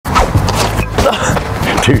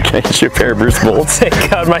Dude, can I get you a pair of Bruce Bolts? Thank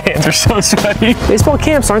God my hands are so sweaty. Baseball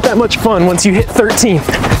camps aren't that much fun once you hit 13.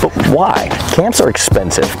 But why? Camps are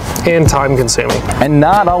expensive. And time consuming. And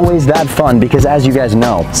not always that fun because, as you guys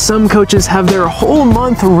know, some coaches have their whole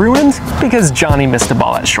month ruined because Johnny missed a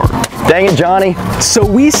ball at short. Dang it, Johnny. So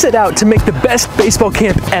we set out to make the best baseball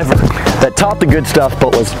camp ever. That taught the good stuff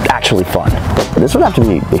but was actually fun. But this would have to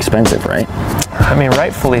be expensive, right? I mean,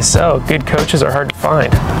 rightfully so. Good coaches are hard to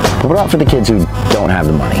find. But what about for the kids who don't have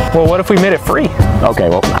the money? Well, what if we made it free? Okay,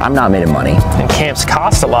 well, I'm not made of money. And camps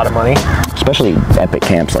cost a lot of money. Especially epic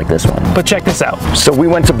camps like this one. But check this out. So we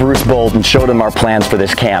went to Bruce Bolt and showed him our plans for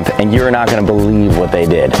this camp, and you're not going to believe what they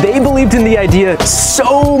did. They believed in the idea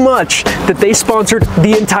so much that they sponsored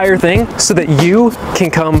the entire thing so that you can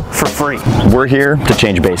come for free. We're here to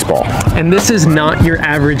change baseball. And this is not your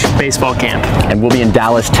average baseball camp. And we'll be in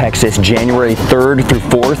Dallas, Texas, January 3rd through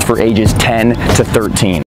 4th for ages 10 to 13.